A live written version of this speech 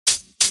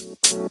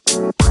What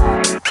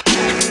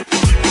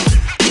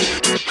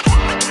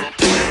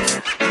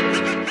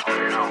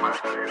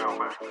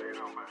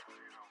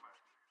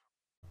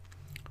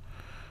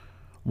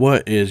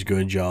is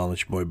good, y'all?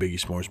 It's your boy Biggie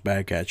S'mores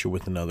back at you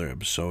with another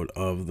episode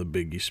of the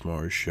Biggie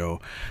S'mores Show.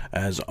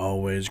 As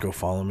always, go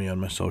follow me on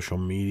my social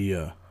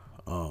media.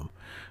 My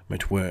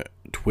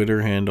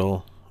Twitter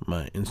handle,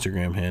 my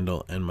Instagram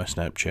handle, and my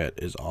Snapchat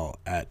is all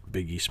at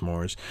Biggie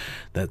S'mores.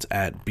 That's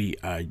at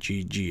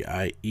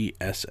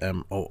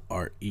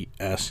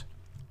BIGGIESMORES.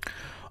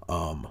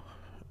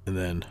 And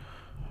then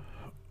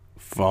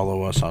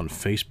follow us on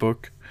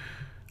Facebook.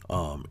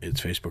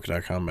 It's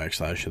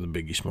facebook.com/The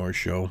Biggie S'mores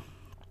Show.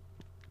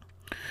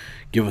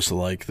 Give us a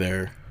like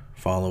there.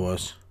 Follow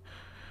us.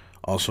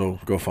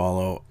 Also, go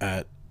follow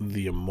at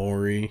The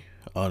Amori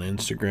on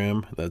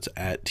Instagram. That's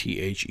at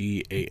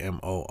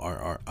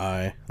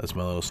THEAMORRI. That's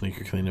my little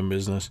sneaker cleaning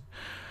business.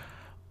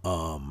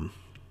 And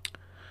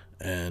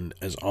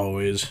as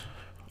always,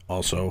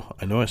 also,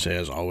 I know I say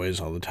as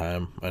always all the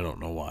time. I don't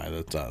know why.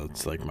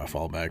 That's like my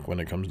fallback when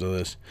it comes to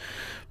this.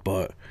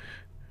 But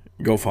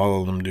go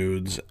follow them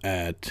dudes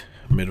at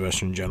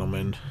Midwestern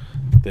Gentlemen.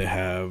 They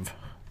have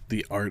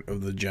The Art of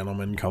the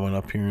Gentleman coming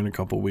up here in a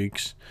couple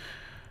weeks.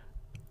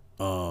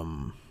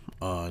 On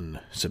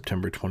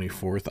September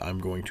 24th, I'm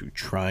going to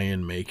try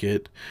and make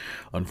it.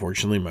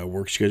 Unfortunately, my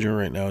work schedule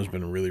right now has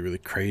been really, really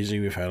crazy.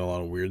 We've had a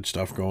lot of weird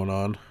stuff going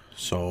on.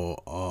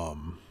 So,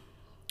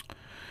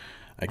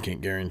 I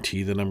can't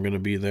guarantee that I'm going to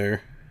be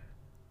there.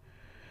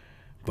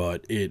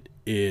 But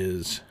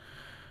it's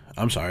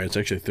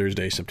actually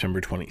Thursday,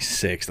 September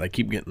 26th. I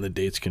keep getting the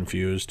dates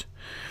confused.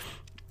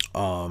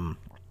 But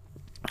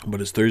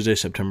it's Thursday,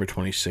 September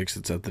 26th.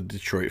 It's at the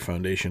Detroit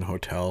Foundation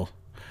Hotel.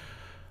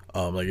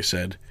 Like I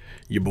said,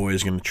 your boy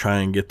is going to try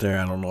and get there.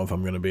 I don't know if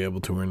I'm going to be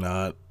able to or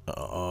not.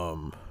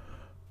 I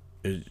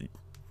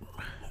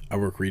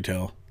work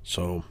retail,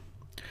 so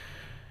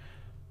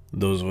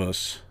those of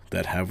us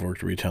that have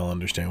worked retail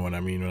understand what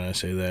I mean when I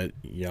say that.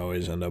 You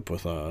always end up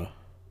with a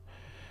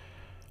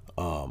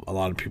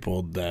lot of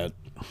people that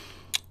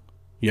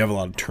you have a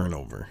lot of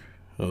turnover.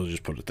 I'll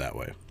just put it that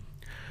way.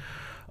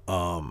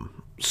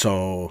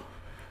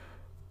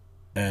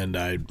 And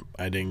I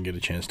didn't get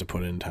a chance to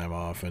put in time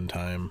off in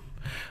time,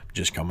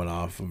 just coming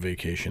off of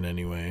vacation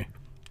anyway.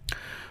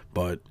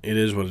 But it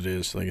is what it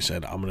is. Like I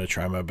said, I'm going to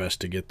try my best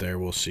to get there.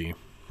 We'll see.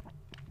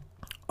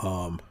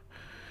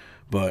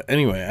 But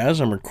anyway,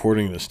 as I'm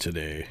recording this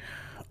today,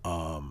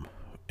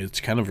 it's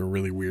kind of a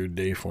really weird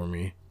day for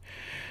me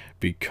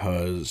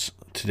because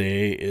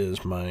today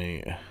is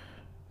my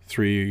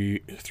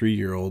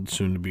three-year-old,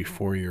 soon to be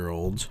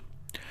 4-year-old's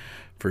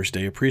first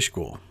day of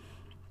preschool.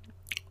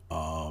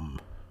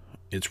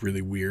 It's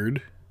really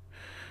weird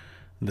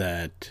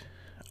that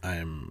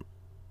I'm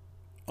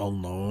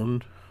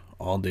alone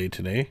all day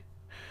today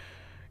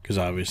because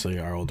obviously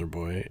our older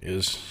boy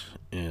is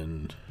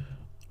in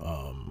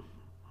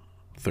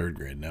 3rd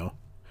grade now.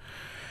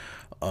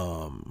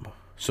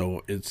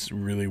 So it's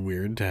really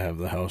weird to have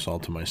the house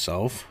all to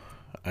myself.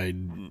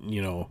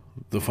 The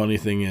funny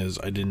thing is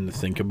I didn't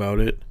think about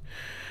it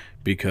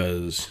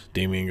because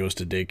Damien goes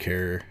to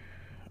daycare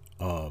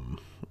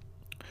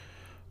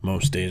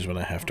most days when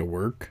I have to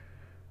work.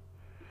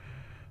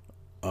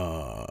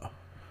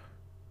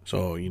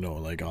 So,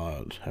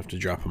 I'll have to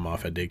drop him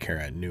off at daycare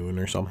at noon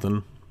or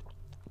something.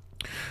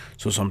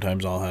 So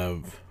sometimes I'll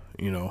have,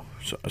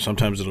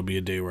 sometimes it'll be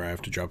a day where I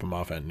have to drop him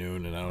off at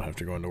noon and I don't have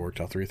to go into work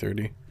till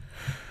 3:30.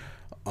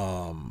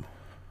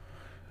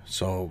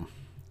 So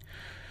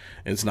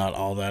it's not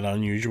all that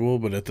unusual,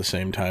 but at the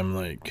same time,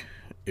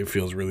 it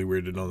feels really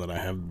weird to know that I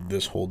have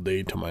this whole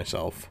day to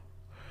myself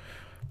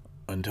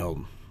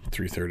until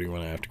 3:30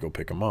 when I have to go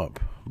pick him up.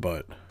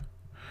 But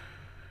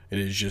it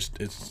is just,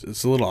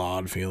 it's a little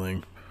odd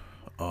feeling.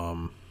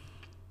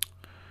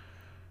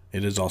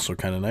 It is also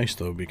kind of nice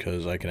though,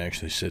 because I can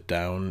actually sit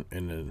down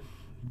in a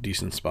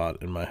decent spot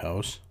in my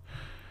house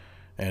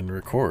and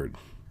record.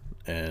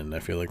 And I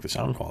feel like the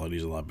sound quality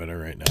is a lot better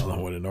right now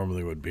than what it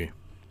normally would be.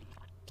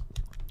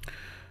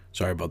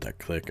 Sorry about that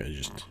click. I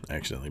just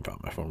accidentally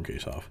popped my phone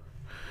case off.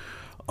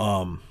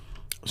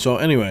 So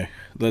anyway,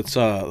 let's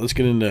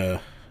get into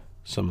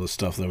some of the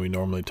stuff that we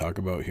normally talk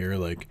about here,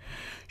 like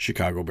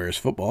Chicago Bears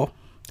football.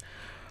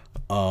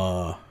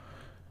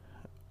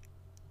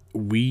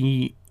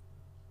 We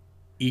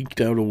eked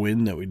out a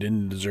win that we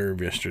didn't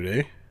deserve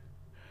yesterday.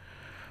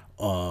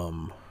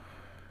 I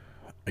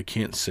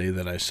can't say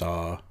that I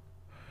saw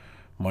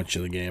much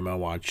of the game. I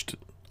watched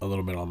a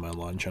little bit on my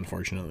lunch.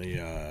 Unfortunately,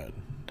 had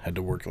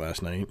to work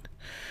last night.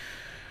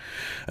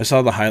 I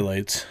saw the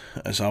highlights.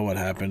 I saw what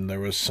happened. There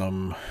was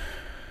some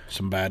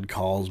bad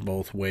calls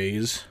both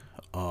ways.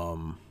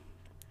 I'm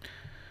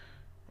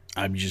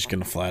just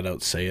going to flat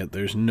out say it.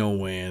 There's no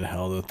way in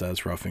hell that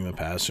that's roughing the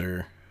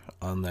passer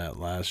on that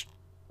last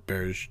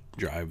Bears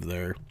drive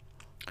there.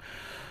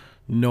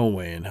 No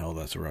way in hell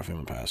that's a roughing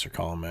the passer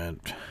call, man.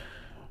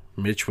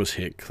 Mitch was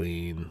hit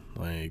clean.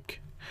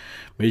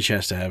 Mitch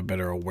has to have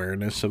better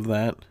awareness of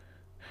that.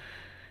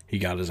 He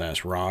got his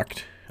ass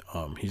rocked.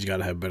 He's got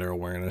to have better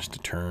awareness to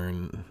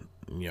turn,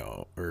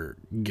 or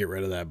get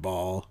rid of that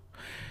ball.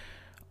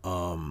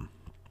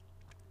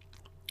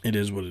 It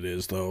is what it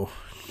is, though.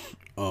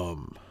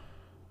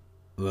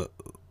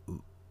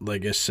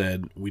 Like I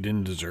said, we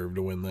didn't deserve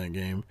to win that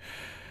game.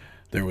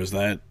 There was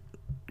that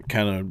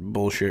kind of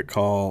bullshit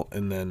call,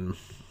 and then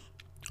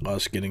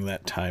us getting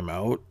that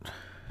timeout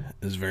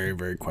is very,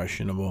 very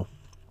questionable.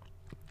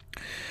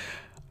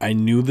 I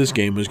knew this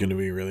game was going to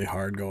be really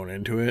hard going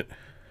into it.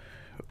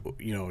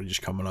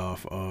 Just coming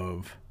off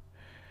of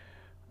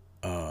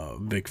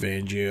Vic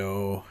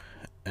Fangio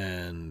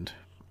and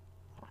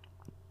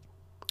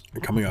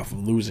coming off of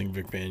losing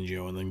Vic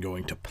Fangio and then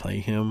going to play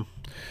him,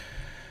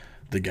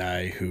 the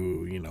guy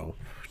who,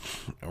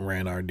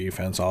 ran our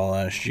defense all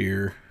last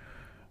year,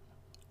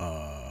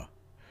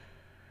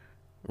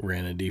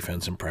 ran a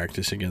defense in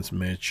practice against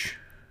Mitch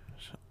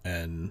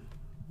and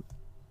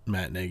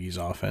Matt Nagy's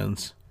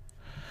offense.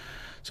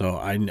 So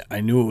I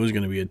knew it was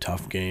going to be a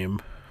tough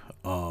game.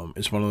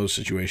 It's one of those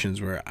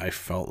situations where I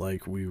felt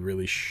like we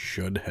really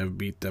should have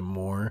beat them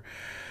more,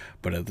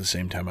 but at the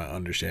same time I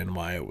understand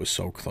why it was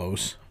so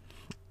close.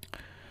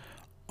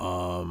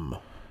 And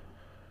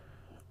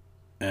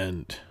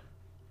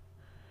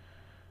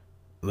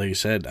like I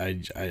said,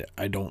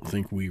 I don't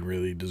think we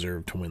really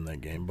deserve to win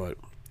that game, but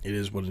it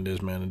is what it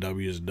is, man. A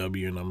W is a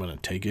W, and I'm going to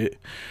take it.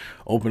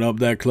 Open up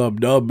that club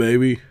dub,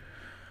 baby.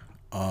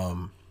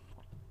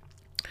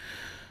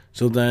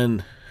 So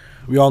then,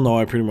 we all know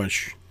I pretty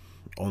much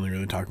only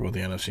really talk about the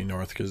NFC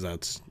North because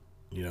that's,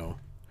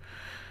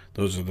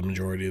 those are the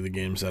majority of the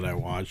games that I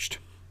watched.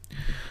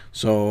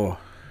 So,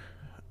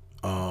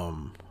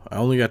 I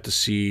only got to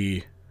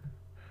see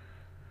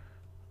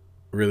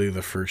really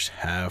the first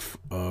half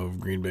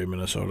of Green Bay,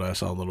 Minnesota. I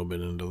saw a little bit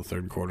into the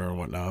third quarter and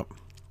whatnot.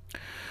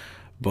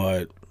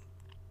 But,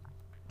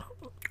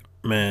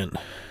 man,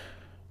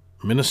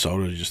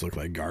 Minnesota just looked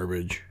like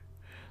garbage.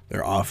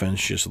 Their offense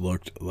just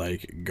looked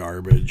like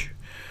garbage.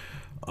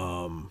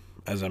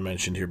 As I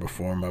mentioned here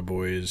before, my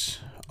boys,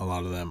 a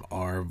lot of them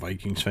are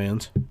Vikings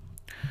fans.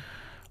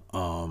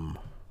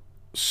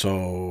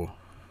 So,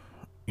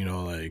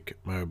 like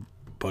my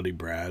buddy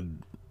Brad,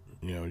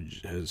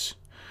 has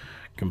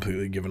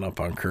completely given up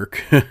on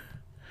Kirk.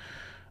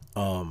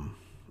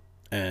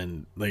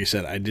 And like I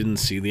said, I didn't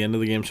see the end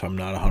of the game, so I'm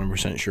not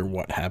 100% sure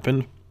what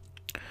happened.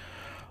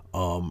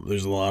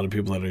 There's a lot of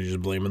people that are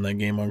just blaming that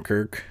game on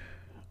Kirk.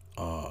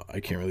 I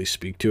can't really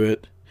speak to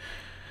it.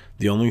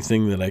 The only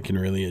thing that I can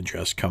really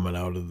address coming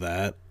out of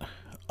that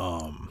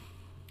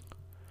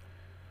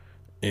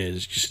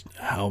is just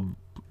how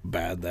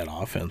bad that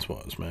offense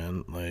was,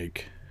 man.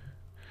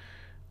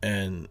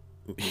 And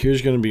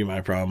here's going to be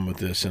my problem with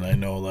this, and I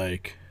know I'm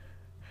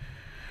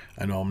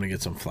going to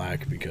get some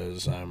flack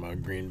because I'm a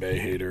Green Bay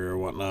hater or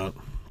whatnot.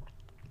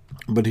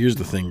 But here's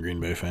the thing,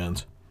 Green Bay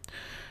fans.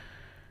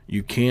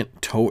 You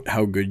can't tote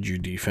how good your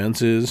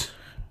defense is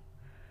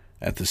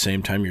at the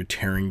same time you're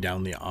tearing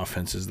down the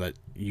offenses that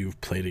you've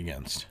played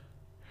against.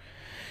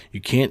 You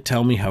can't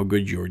tell me how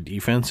good your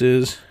defense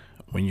is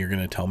when you're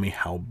going to tell me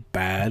how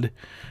bad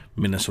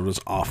Minnesota's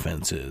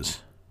offense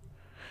is.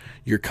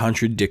 You're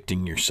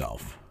contradicting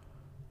yourself.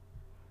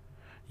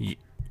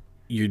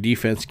 Your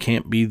defense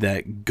can't be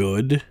that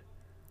good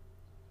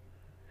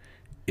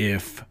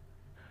if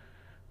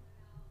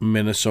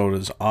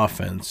Minnesota's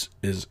offense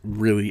is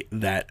really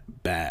that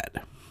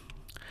bad.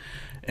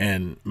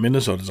 And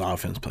Minnesota's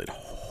offense played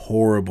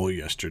horrible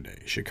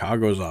yesterday.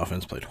 Chicago's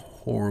offense played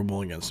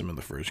horrible against them in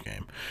the first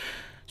game.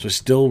 So I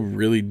still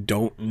really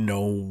don't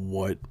know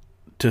what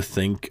to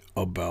think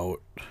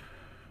about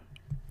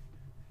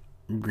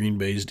Green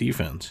Bay's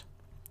defense.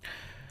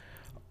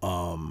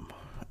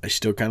 I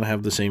still kind of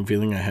have the same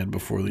feeling I had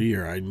before the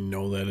year. I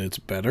know that it's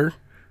better.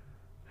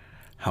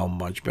 How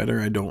much better,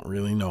 I don't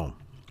really know.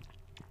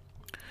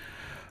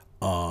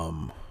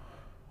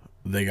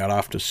 They got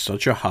off to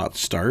such a hot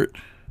start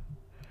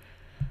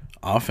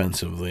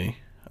offensively.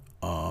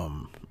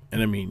 And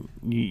I mean,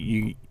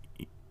 you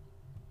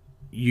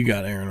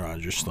got Aaron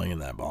Rodgers slinging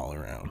that ball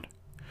around.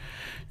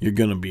 You're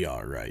going to be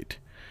all right.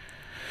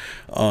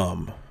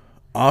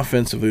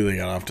 Offensively, they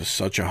got off to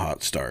such a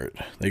hot start.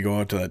 They go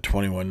out to that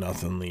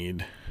 21-0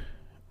 lead.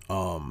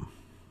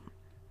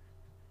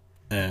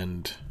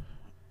 And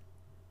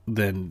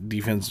then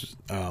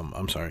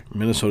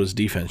Minnesota's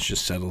defense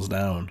just settles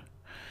down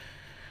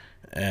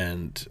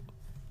and,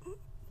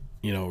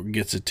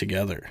 gets it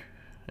together.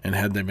 And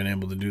had they been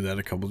able to do that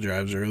a couple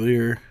drives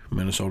earlier,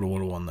 Minnesota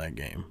would have won that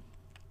game.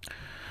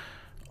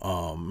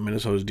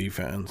 Minnesota's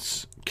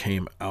defense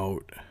came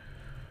out.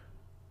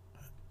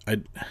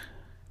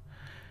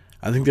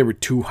 I think they were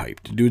too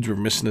hyped. Dudes were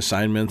missing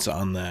assignments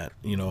on that,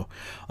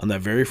 on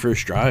that very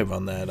first drive,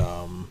 on that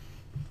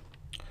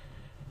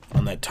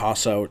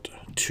toss out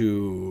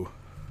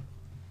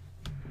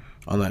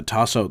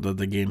that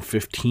they gained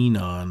 15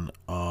 on.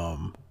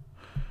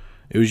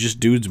 It was just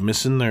dudes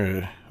missing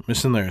their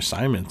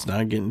assignments,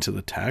 not getting to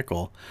the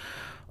tackle.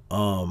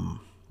 And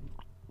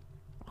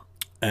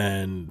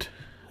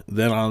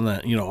then on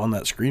that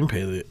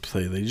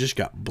screenplay, they just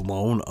got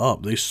blown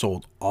up. They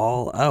sold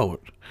all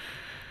out.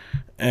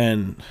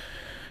 And,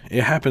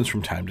 it happens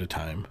from time to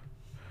time.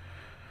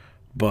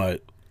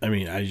 But, I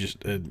mean,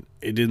 it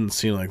didn't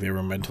seem like they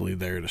were mentally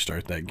there to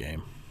start that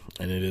game.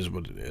 And it is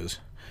what it is.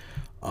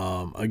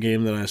 A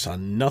game that I saw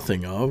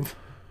nothing of,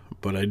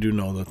 but I do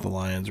know that the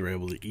Lions were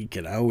able to eke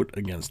it out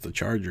against the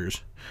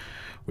Chargers,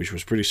 which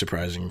was pretty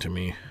surprising to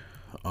me.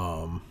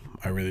 I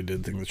really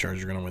did think the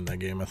Chargers were going to win that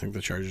game. I think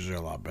the Chargers are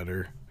a lot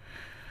better.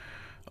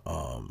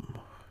 I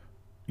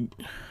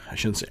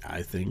shouldn't say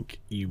I think.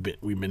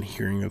 We've been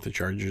hearing that the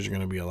Chargers are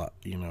going to be a lot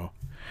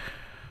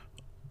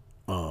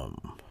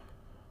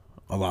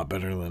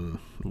better than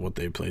what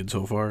they played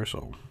so far.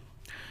 So,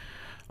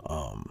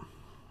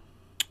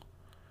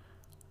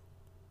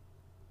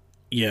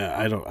 yeah,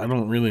 I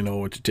don't really know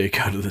what to take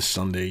out of this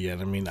Sunday yet.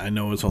 I mean, I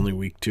know it's only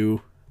week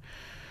 2,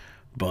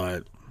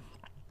 but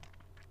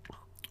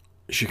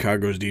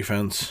Chicago's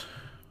defense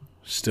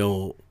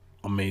still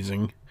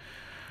amazing.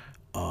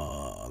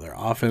 Their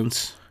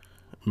offense,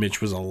 Mitch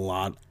was a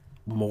lot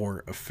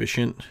more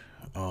efficient.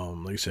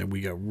 Like I said,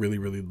 we got really,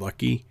 really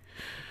lucky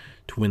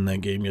to win that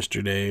game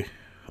yesterday.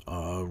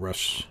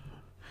 Refs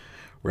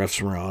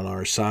were on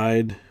our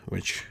side,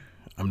 which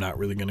I'm not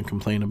really going to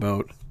complain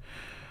about.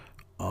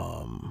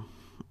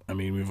 I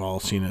mean, we've all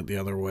seen it the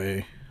other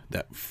way.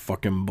 That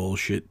fucking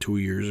bullshit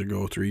 3 years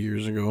ago. I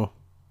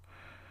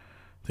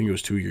think it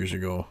was 2 years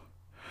ago.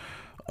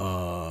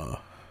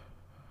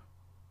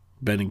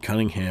 Benny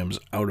Cunningham's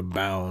out of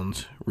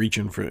bounds,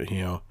 reaching for,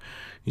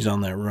 he's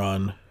on that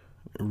run,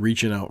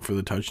 reaching out for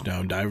the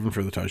touchdown, diving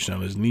for the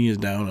touchdown. His knee is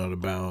down out of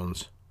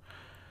bounds.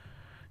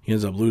 He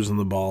ends up losing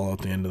the ball at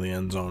the end of the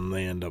end zone.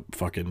 They end up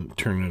fucking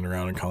turning it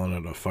around and calling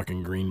it a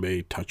fucking Green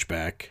Bay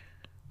touchback.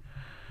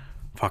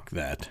 Fuck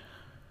that.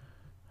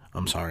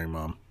 I'm sorry,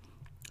 Mom.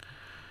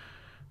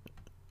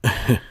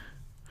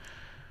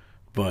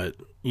 But,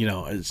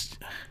 it's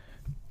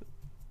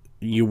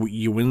you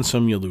win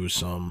some, you lose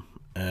some,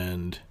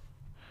 and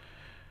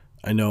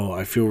I know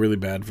I feel really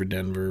bad for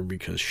Denver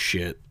because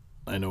shit,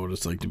 I know what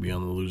it's like to be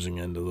on the losing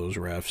end of those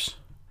refs.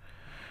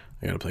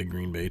 I gotta play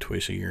Green Bay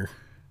twice a year.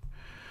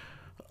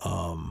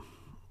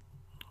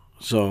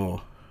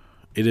 So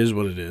it is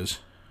what it is.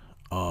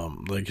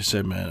 Like I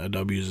said, man, a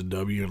W is a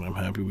W, and I'm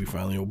happy we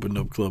finally opened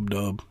up Club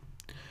Dub.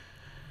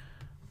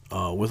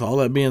 With all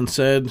that being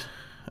said,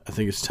 I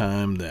think it's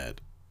time that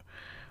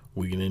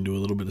we get into a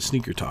little bit of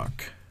sneaker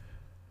talk.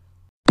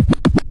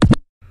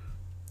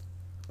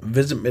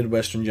 Visit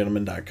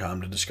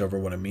MidwesternGentleman.com to discover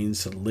what it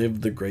means to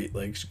live the Great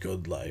Lakes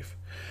good life.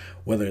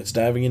 Whether it's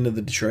diving into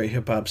the Detroit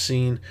hip-hop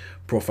scene,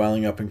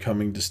 profiling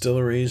up-and-coming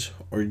distilleries,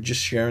 or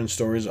just sharing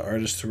stories of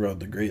artists throughout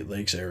the Great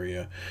Lakes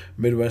area,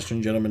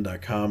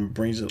 MidwesternGentleman.com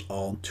brings it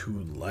all to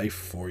life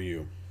for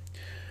you.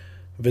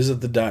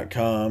 Visit the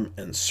 .com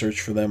and search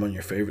for them on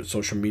your favorite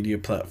social media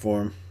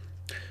platform.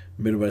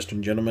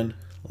 Midwestern Gentlemen,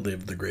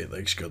 live the Great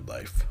Lakes good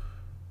life.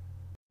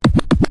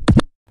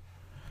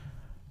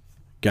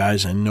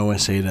 Guys, I know I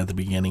say it at the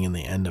beginning and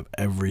the end of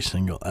every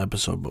single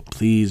episode, but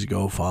please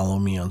go follow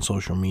me on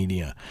social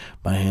media.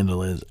 My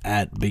handle is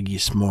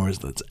 @BiggieSmores.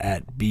 That's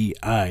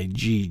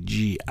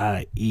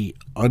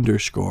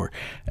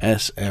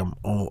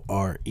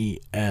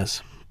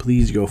 @BIGGIE_SMORES.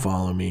 Please go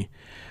follow me.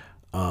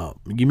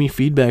 Give me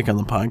feedback on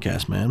the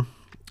podcast, man.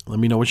 Let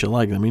me know what you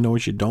like. Let me know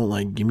what you don't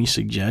like. Give me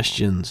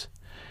suggestions.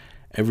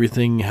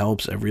 Everything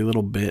helps. Every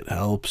little bit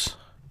helps.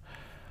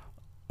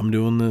 I'm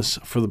doing this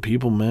for the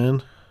people,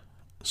 man.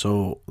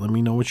 So let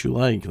me know what you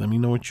like. Let me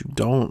know what you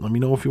don't. Let me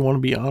know if you want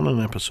to be on an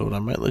episode. I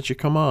might let you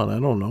come on. I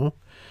don't know.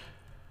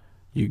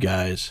 You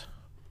guys,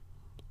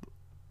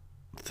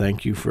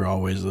 thank you for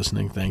always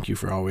listening. Thank you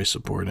for always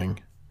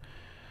supporting.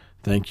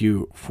 Thank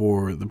you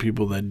for the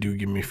people that do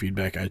give me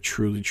feedback. I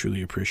truly,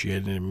 truly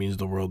appreciate it. It means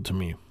the world to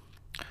me.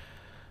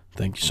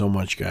 Thank you so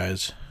much,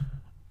 guys.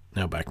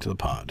 Now back to the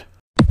pod.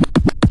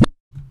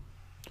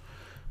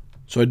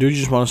 So I do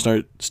just want to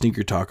start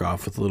Sneaker Talk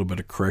off with a little bit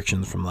of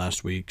corrections from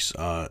last week's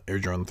Air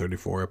Jordan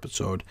 34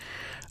 episode.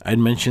 I'd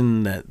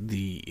mentioned that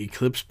the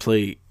Eclipse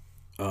plate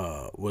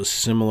was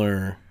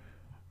similar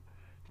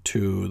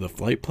to the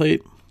Flight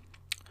plate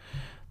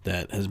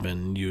that has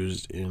been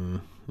used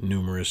in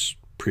numerous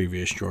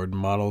previous Jordan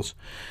models.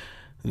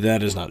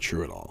 That is not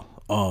true at all.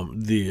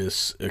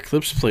 This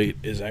Eclipse plate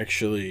is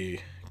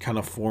actually kind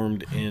of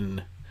formed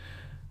in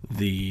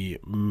the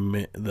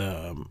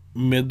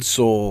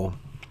midsole,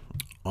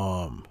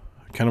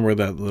 kind of where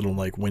that little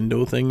like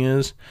window thing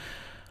is.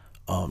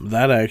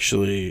 That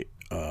actually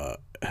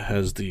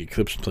has the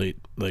Eclipse plate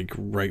like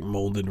right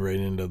molded right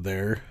into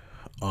there.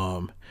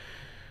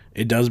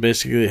 It does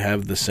basically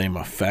have the same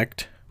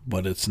effect,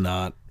 but it's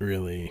not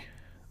really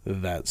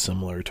that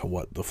similar to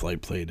what the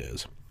Flight plate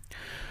is.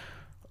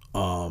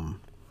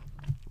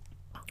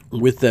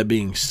 With that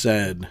being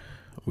said,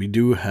 we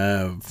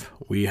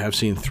have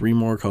seen 3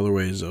 more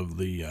colorways of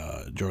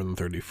the Jordan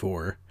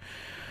 34.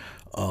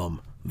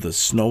 The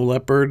Snow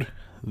Leopard,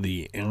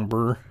 the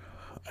Amber,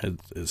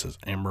 it says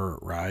Amber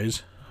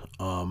Rise,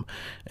 and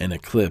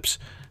Eclipse.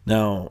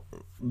 Now,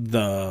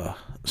 the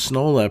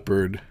Snow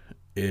Leopard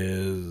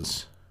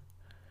is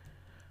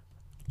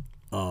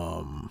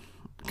the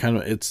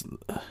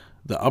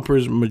the upper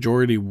is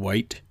majority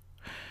white.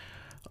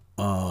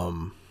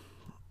 And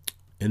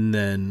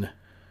then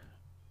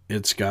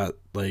it's got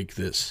like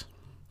this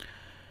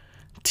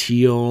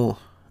teal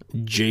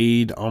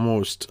jade,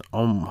 almost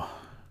I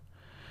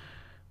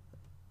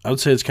would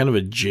say it's kind of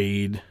a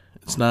jade.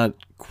 It's not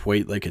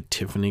quite like a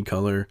Tiffany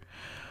color.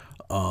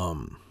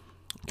 Kind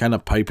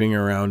of piping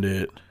around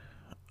it.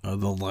 The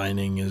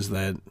lining is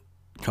that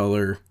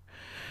color.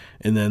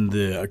 And then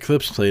the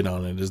eclipse plate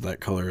on it is that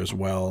color as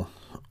well.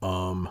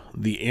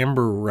 The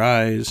amber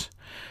rise,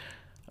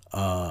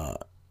 the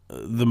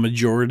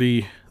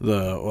majority,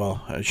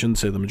 I shouldn't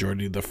say the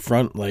majority, the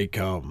front like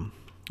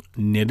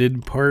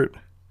knitted part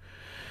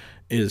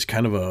is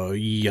kind of a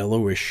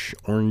yellowish,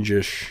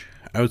 orangish,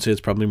 I would say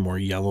it's probably more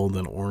yellow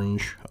than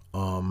orange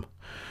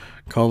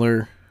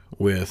color,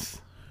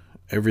 with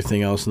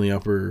everything else in the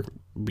upper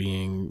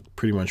being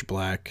pretty much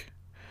black.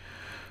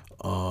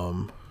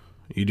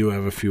 You do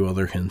have a few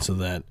other hints of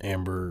that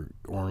amber,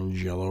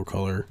 orange, yellow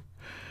color.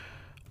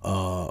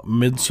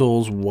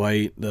 Midsole's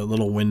white. The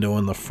little window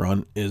in the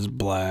front is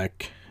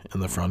black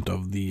in the front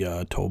of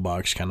the toe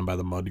box, kind of by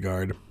the mud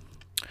guard.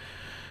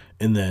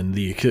 And then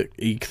the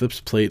eclipse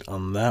plate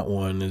on that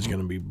one is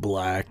going to be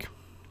black.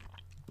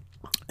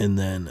 And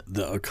then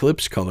the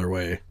eclipse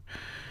colorway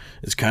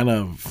is kind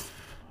of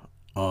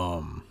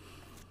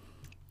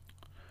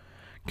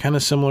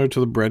similar to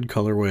the bread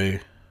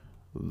colorway.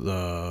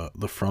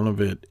 The front of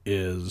it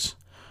is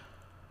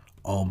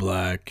all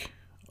black,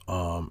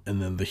 and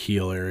then the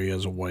heel area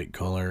is a white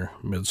color,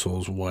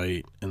 midsole's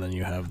white, and then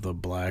you have the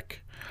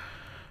black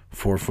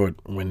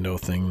 4-foot window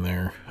thing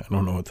there. I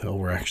don't know what the hell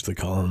we're actually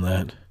calling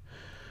that.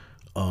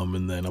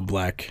 And then a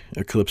black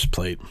eclipse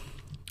plate.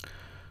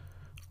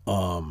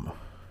 I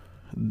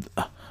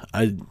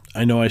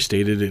know I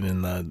stated it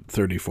in the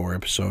 34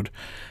 episode.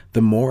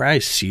 The more I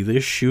see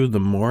this shoe, the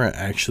more I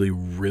actually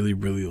really,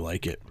 really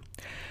like it.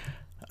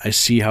 I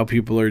see how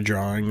people are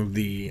drawing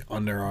the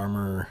Under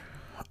Armour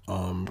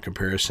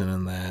comparison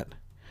in that,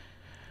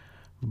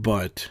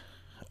 but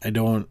I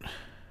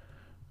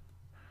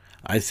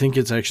think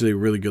it's actually a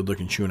really good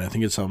looking shoe, and I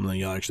think it's something that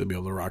you'll actually be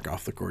able to rock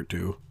off the court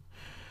too,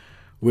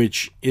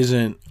 which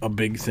isn't a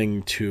big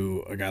thing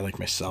to a guy like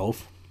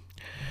myself.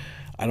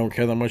 I don't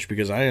care that much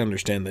because I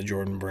understand that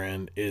Jordan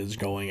Brand is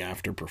going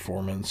after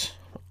performance.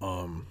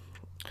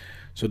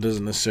 So it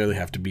doesn't necessarily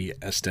have to be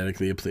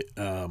aesthetically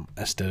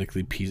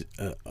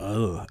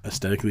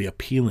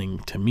appealing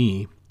to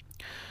me,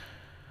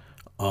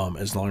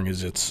 as long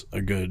as it's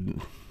a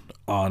good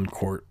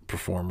on-court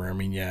performer. I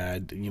mean, yeah,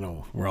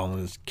 we're all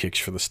in kicks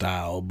for the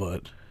style,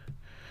 but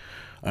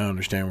I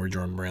understand where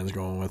Jordan Brand's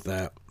going with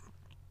that.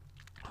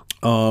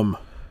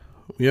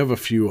 We have a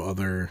few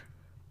other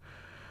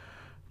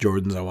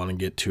Jordans I want to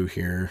get to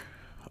here.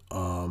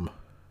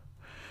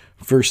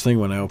 First thing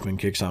when I opened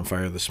Kicks on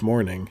Fire this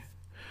morning,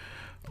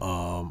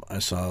 I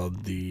saw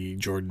the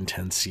Jordan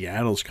 10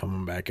 Seattle's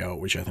coming back out,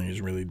 which I think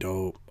is really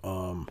dope.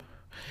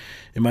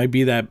 It might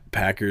be that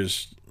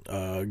Packers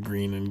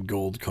green and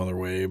gold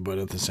colorway, but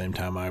at the same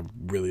time, I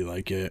really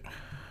like it.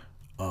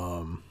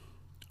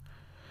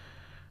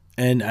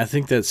 And I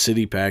think that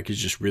city pack is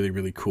just really,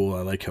 really cool.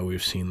 I like how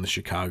we've seen the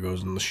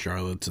Chicagos and the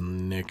Charlottes and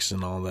the Knicks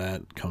and all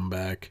that come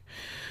back.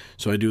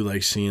 So I do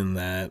like seeing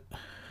that.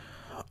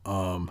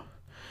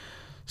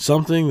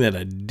 Something that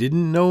I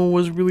didn't know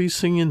was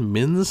releasing in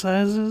men's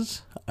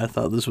sizes. I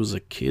thought this was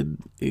a kid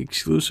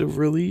exclusive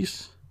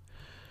release.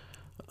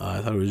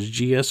 I thought it was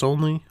GS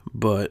only,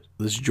 but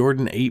this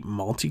Jordan 8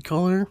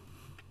 multicolor,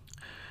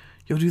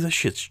 yo, dude, that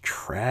shit's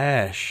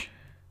trash.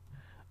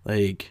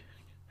 Like,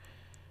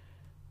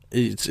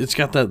 it's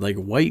got that like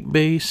white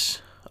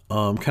base,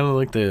 kind of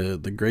like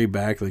the gray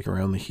back, like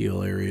around the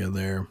heel area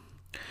there,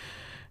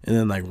 and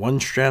then like one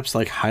strap's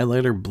like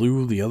highlighter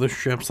blue, the other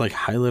strap's like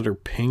highlighter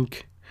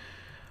pink.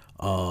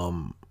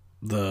 I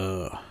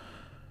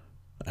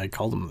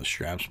called them the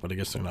straps, but I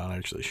guess they're not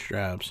actually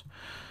straps.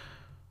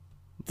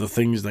 The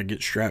things that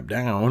get strapped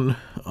down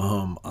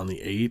on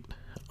the 8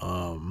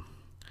 are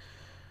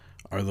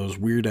those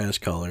weird ass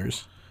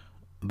colors.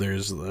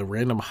 There's a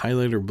random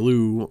highlighter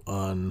blue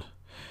on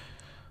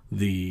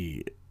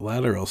the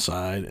lateral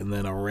side, and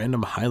then a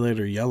random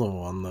highlighter yellow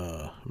on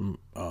the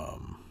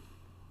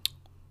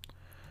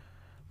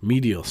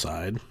medial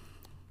side.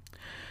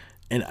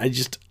 And I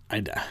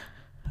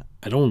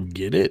don't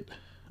get it.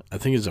 I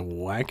think it's a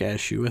whack ass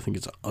shoe. I think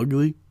it's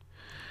ugly.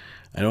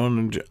 I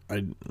don't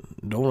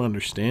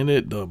understand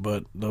it,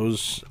 but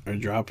those are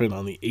dropping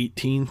on the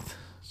 18th,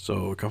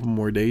 so a couple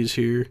more days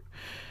here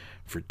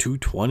for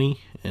 $220,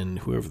 and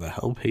whoever the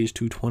hell pays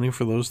 $220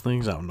 for those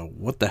things, I don't know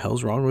what the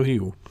hell's wrong with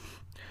you.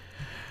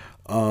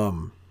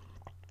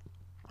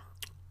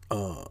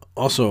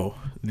 Also,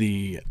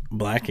 the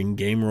Black and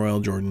Game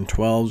Royal Jordan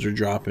 12s are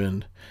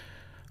dropping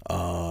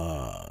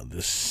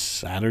this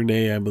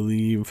Saturday, I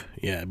believe.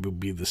 Yeah, it will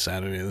be the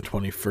Saturday the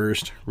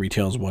 21st.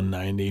 Retails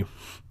 $190.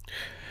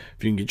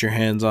 If you can get your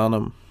hands on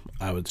them,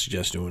 I would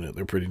suggest doing it.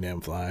 They're pretty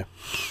damn fly.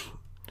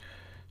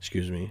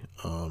 Excuse me.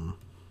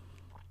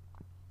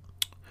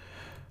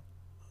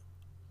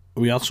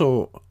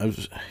 I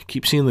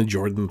keep seeing the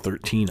Jordan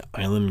 13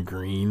 Island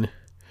Green.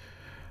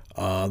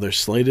 They're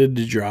slated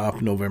to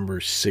drop November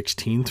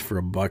 16th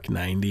for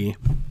 $190.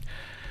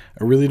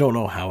 I really don't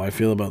know how I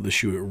feel about the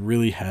shoe. It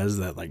really has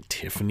that like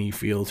Tiffany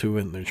feel to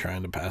it, and they're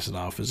trying to pass it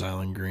off as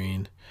Island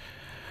Green.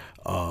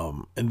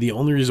 And the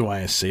only reason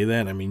why I say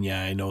that, I mean,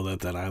 yeah, I know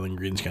that Island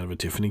Green is kind of a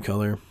Tiffany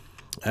color.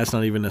 That's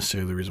not even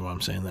necessarily the reason why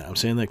I'm saying that. I'm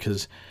saying that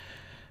because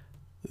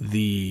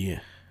the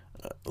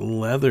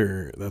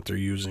leather that they're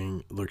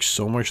using looks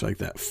so much like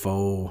that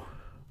faux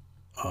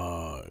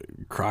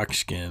croc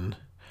skin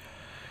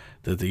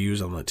that they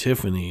use on the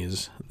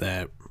Tiffany's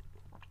that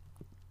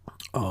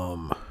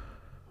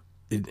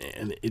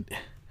it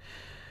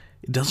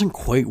doesn't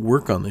quite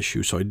work on the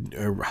shoe. So I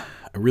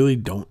really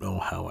don't know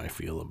how I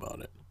feel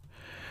about it.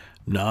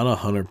 Not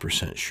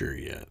 100% sure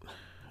yet.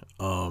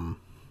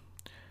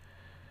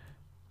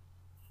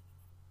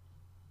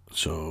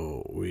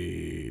 So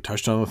we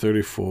touched on the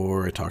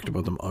 34. I talked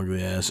about them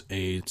ugly ass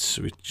 8s.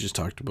 We just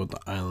talked about the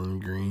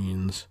Island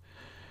Greens.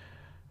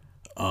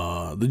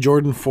 The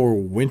Jordan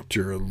 4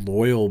 Winter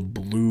Loyal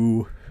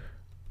Blue.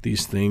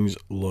 These things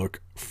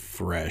look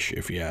fresh,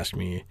 if you ask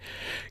me.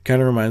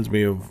 Kind of reminds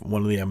me of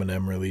one of the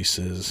M&M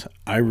releases.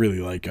 I really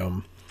like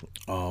them.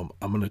 I'm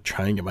going to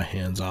try and get my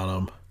hands on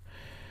them.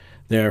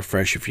 They are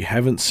fresh. If you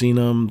haven't seen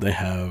them, they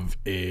have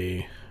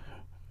they're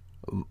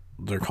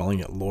calling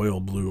it Loyal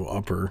Blue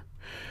upper.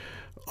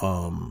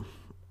 I'm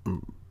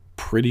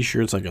pretty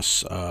sure it's like a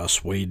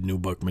suede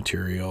nubuck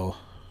material.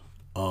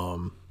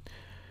 And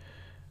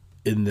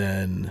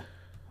then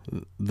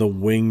the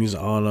wings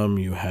on them,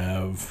 you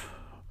have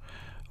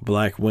a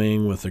black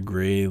wing with a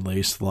gray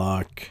lace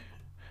lock.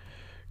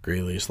 Gray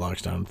lace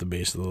locks down at the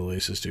base of the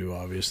laces too,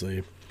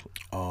 obviously.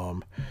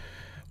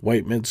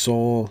 White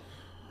midsole.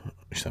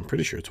 I'm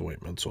pretty sure it's a white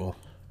midsole.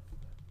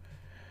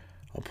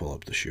 I'll pull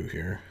up the shoe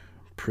here.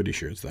 Pretty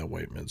sure it's that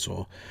white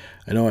midsole.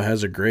 I know it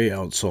has a gray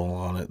outsole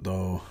on it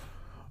though.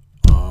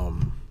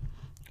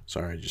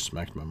 Sorry, I just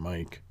smacked my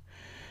mic.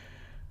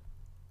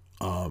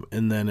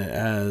 And then it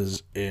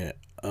has a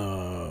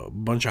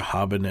bunch of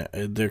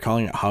habanero. They're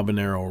calling it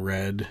habanero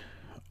red.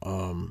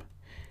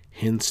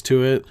 Hints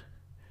to it,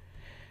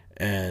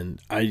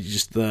 and I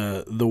just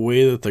the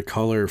way that the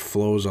color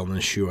flows on the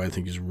shoe, I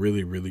think is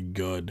really really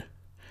good.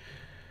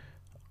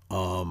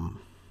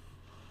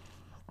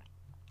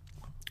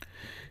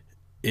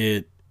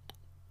 It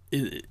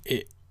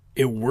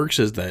works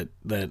as that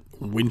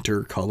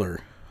winter color.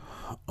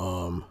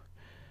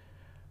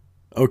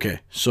 Okay,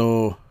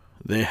 so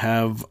they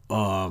have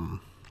the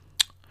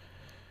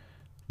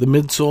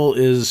midsole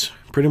is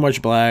pretty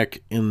much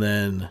black, and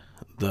then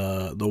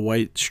the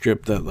white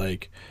strip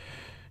that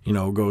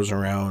goes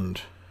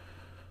around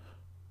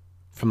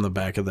from the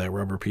back of that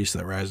rubber piece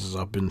that rises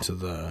up into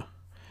the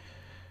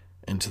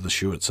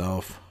shoe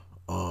itself.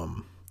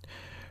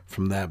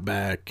 From that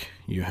back,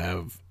 you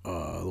have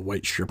the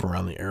white strip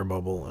around the air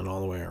bubble and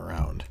all the way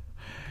around,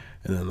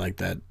 and then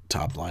that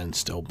top line's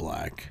still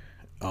black.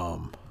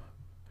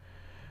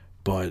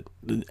 But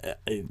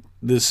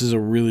this is a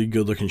really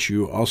good looking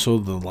shoe. Also,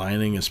 the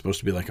lining is supposed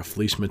to be like a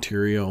fleece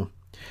material,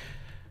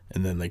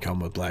 and then they come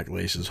with black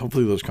laces.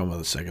 Hopefully those come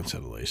with a second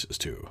set of laces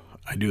too.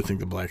 I do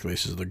think the black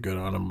laces look good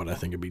on them, but I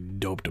think it'd be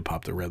dope to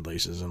pop the red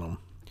laces in them.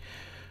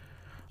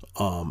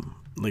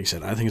 Like I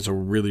said, I think it's a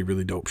really,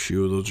 really dope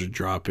shoe. Those are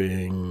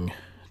dropping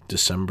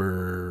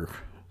December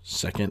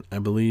 2nd, I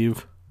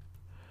believe.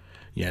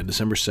 Yeah,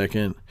 December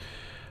 2nd.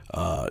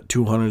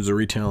 200 is the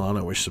retail on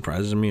it, which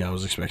surprises me. I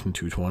was expecting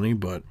 220,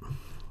 but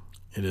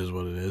it is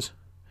what it is.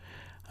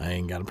 I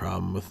ain't got a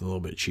problem with a little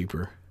bit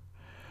cheaper.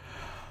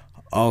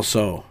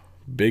 Also,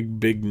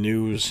 big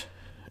news.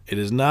 It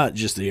is not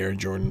just the Air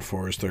Jordan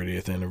 4's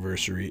 30th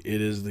anniversary.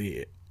 It is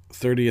the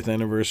 30th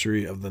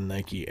anniversary of the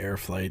Nike Air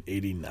Flight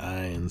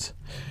 89s.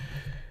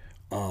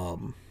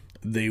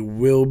 They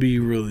will be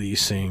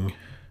releasing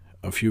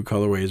a few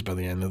colorways by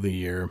the end of the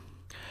year.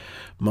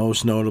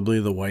 Most notably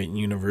the white and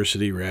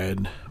university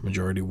red,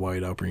 majority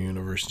white upper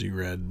university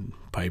red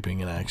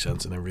piping and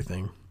accents and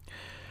everything.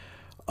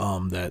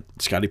 That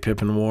Scottie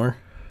Pippen wore.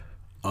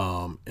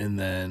 And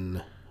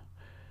then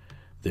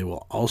they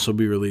will also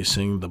be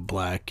releasing the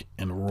black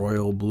and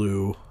royal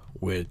blue,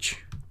 which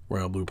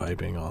royal blue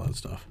piping, all that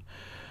stuff.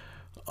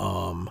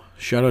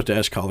 Shout out to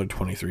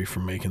SCollar23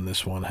 for making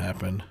this one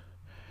happen.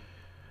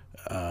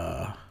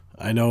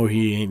 I know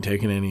he ain't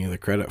taking any of the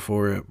credit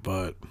for it,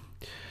 but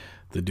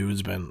the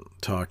dude's been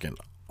talking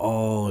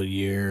all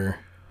year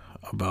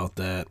about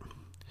that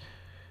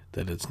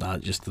it's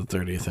not just the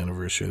 30th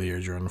anniversary of the Air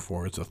Jordan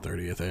 4, it's the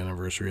 30th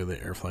anniversary of the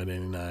Air Flight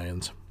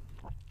 89s.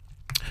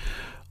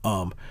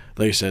 Like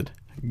I said,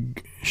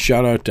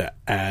 shout out to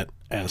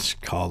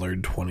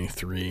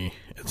 @SCollar23.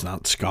 It's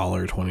not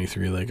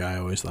Scholar23 like I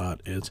always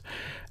thought. It's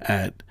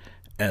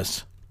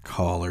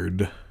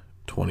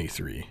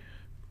 @SCollar23.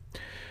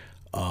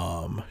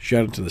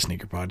 Shout out to the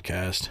Sneaker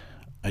Podcast.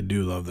 I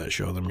do love that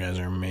show. Them guys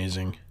are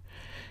amazing,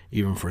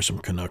 even for some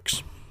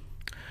Canucks.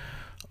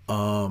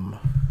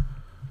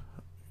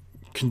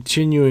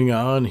 Continuing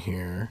on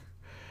here,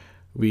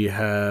 We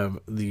have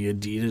the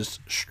Adidas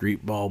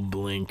Street Ball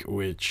Blink,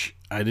 which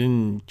I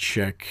didn't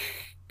check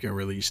a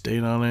release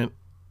date on it,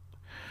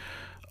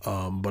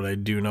 but I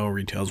do know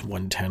retails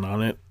 $110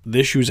 on it.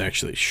 This shoe's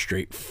actually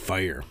straight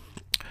fire.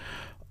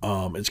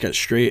 It's got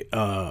straight.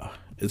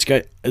 It's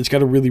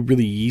got a really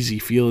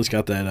Yeezy feel. It's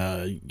got that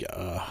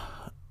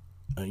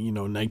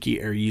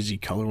Nike Air Yeezy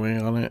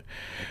colorway on it,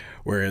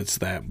 where it's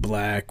that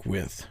black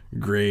with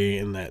gray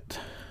and that,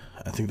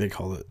 I think they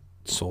call it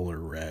solar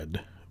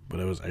red, but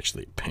it was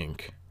actually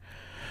pink.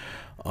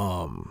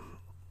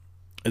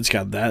 It's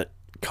got that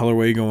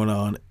colorway going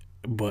on,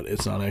 but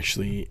it's not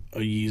actually a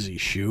Yeezy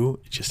shoe.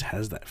 It just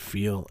has that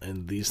feel,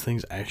 and these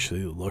things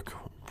actually look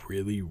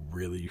really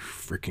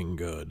freaking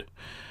good.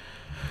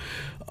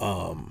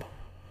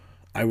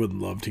 I would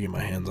love to get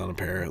my hands on a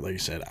pair. Like I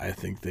said, I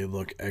think they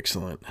look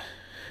excellent.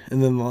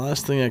 And then the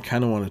last thing I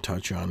kind of want to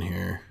touch on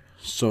here.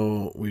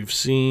 So we've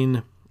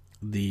seen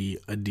the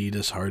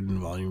Adidas Harden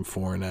Volume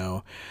 4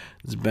 now.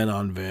 It's been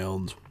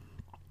unveiled.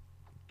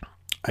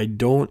 I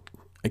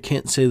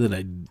can't say that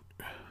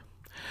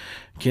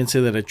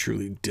I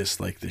truly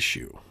dislike the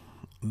shoe.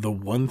 The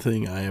one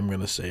thing I am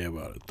going to say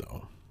about it,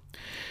 though,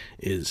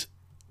 is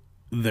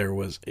there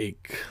was a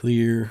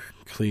clear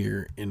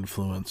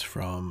influence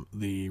from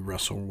the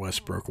Russell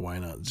Westbrook Why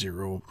Not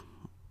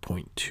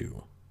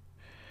 0.2.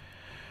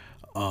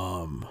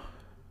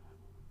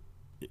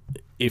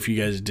 If you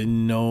guys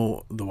didn't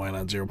know, the Why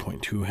Not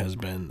 0.2 has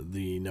been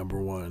the number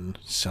one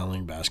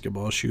selling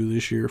basketball shoe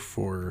this year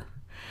for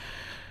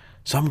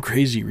some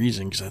crazy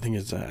reason,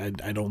 because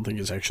I don't think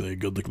it's actually a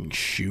good looking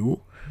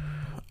shoe.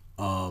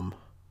 But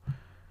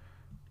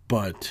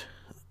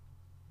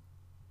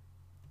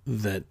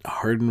that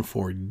Harden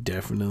 4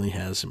 definitely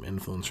has some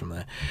influence from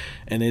that.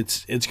 And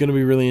it's going to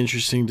be really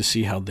interesting to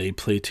see how they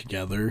play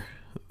together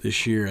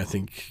this year. I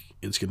think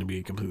it's going to be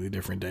a completely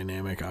different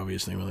dynamic.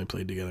 Obviously, when they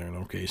played together in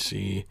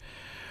OKC,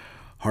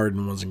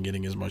 Harden wasn't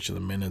getting as much of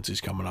the minutes. He's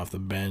coming off the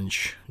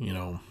bench,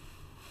 yada,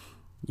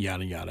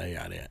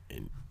 yada.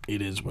 It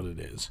is what it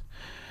is.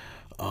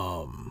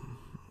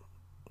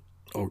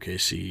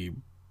 OKC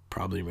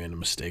probably made a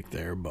mistake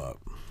there, but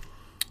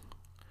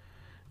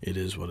it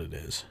is what it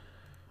is.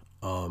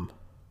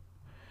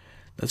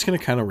 That's going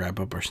to kind of wrap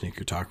up our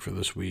sneaker talk for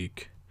this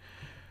week.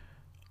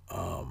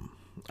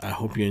 I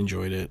hope you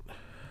enjoyed it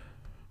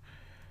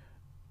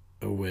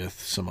with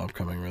some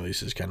upcoming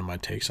releases, kind of my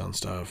takes on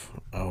stuff.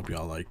 I hope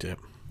y'all liked it.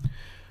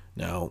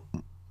 Now,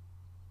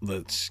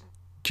 let's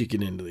kick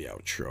it into the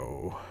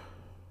outro.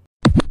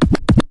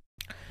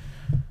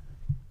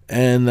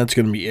 And that's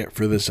going to be it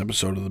for this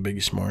episode of the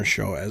Biggie S'mores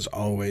Show. As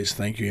always,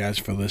 thank you guys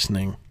for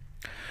listening.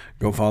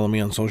 Go follow me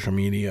on social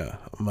media.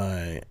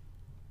 My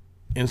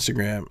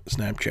Instagram,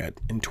 Snapchat,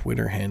 and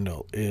Twitter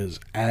handle is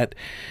at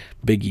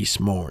Biggie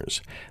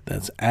S'mores.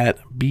 That's at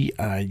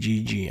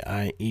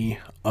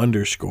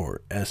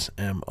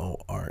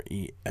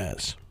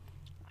BIGGIE_SMORES.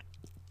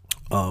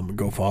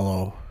 Go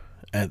follow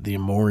at the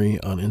Amori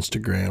on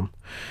Instagram.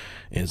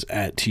 Is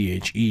at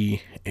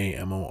THEAMORRI.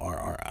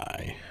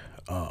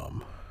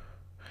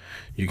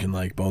 You can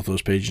like both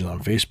those pages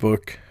on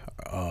Facebook.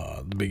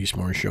 The Biggie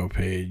S'mores Show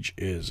page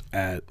is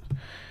at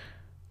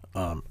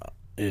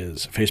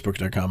is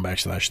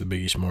facebook.com/The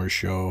Biggie S'mores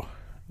Show.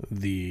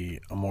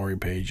 The Amori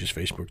page is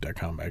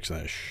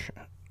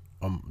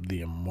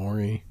facebook.com/The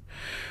Amori.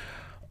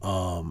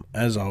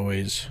 As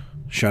always,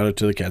 shout out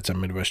to the cats at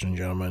Midwestern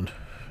Gentlemen.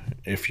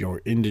 If you're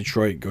in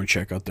Detroit, go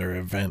check out their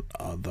event,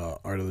 the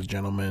Art of the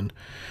Gentleman.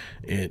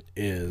 It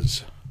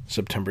is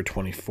September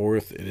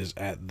 24th. It is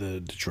at the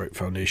Detroit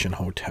Foundation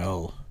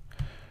Hotel.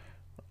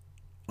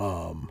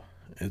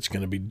 It's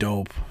going to be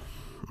dope.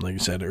 Like I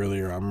said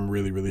earlier, I'm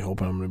really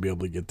hoping I'm going to be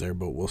able to get there,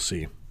 but we'll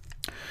see.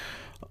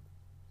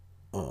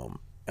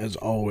 As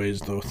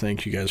always, though,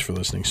 thank you guys for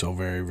listening so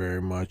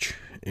very much.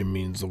 It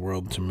means the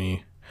world to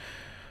me.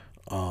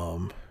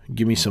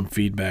 Give me some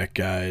feedback,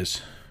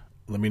 guys.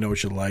 Let me know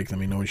what you like. Let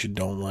me know what you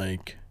don't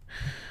like.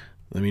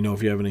 Let me know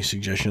if you have any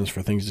suggestions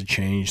for things to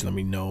change. Let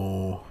me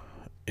know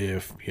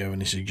if you have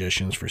any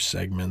suggestions for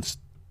segments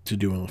to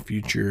do in the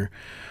future.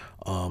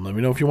 Let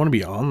me know if you want to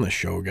be on the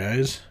show,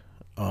 guys.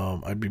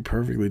 I'd be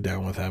perfectly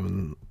down with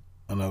having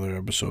another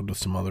episode with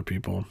some other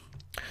people.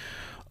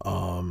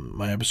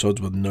 My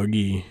episodes with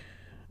Noogie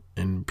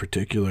in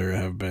particular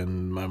have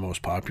been my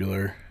most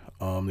popular.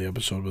 The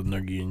episode with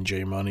Noogie and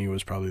J Money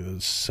was probably the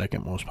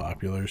second most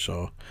popular,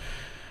 so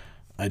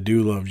I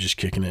do love just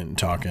kicking it and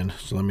talking.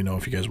 So let me know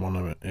if you guys want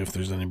to, if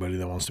there's anybody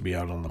that wants to be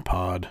out on the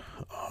pod.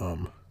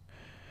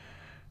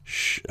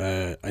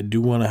 I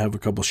do want to have a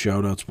couple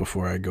shout outs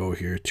before I go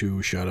here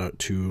too. Shout out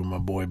to my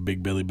boy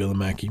Big Billy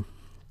Billimacki.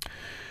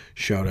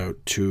 Shout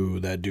out to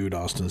that dude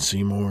Austin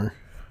Seymour.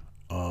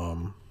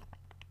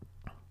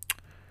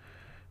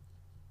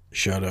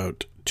 Shout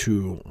out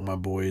to my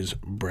boys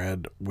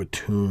Brad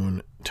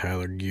Wattoon,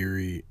 Tyler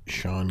Geary,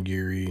 Sean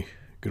Geary,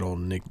 good old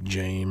Nick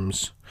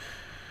James.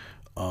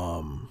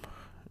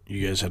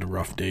 You guys had a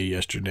rough day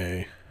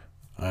yesterday.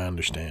 I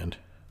understand.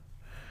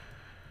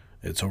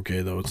 It's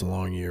okay though, it's a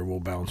long year. We'll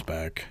bounce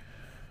back.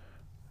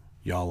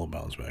 Y'all will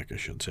bounce back, I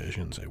should say. I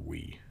shouldn't say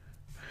we.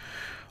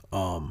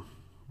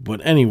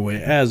 But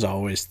anyway, as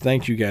always,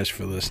 thank you guys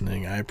for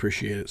listening. I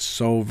appreciate it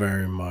so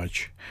very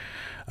much.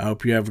 I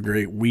hope you have a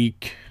great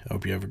week. I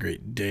hope you have a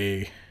great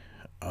day.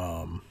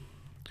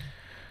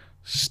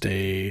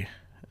 Stay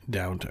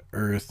down to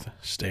earth.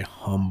 Stay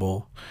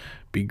humble.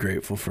 Be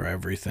grateful for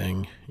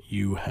everything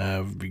you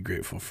have. Be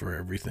grateful for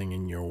everything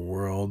in your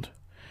world.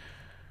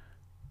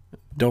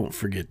 Don't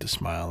forget to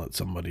smile at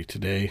somebody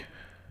today.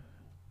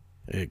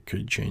 It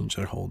could change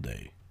their whole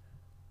day.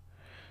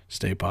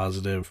 Stay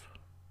positive.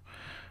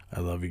 I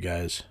love you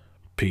guys.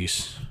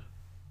 Peace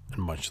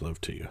and much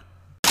love to you.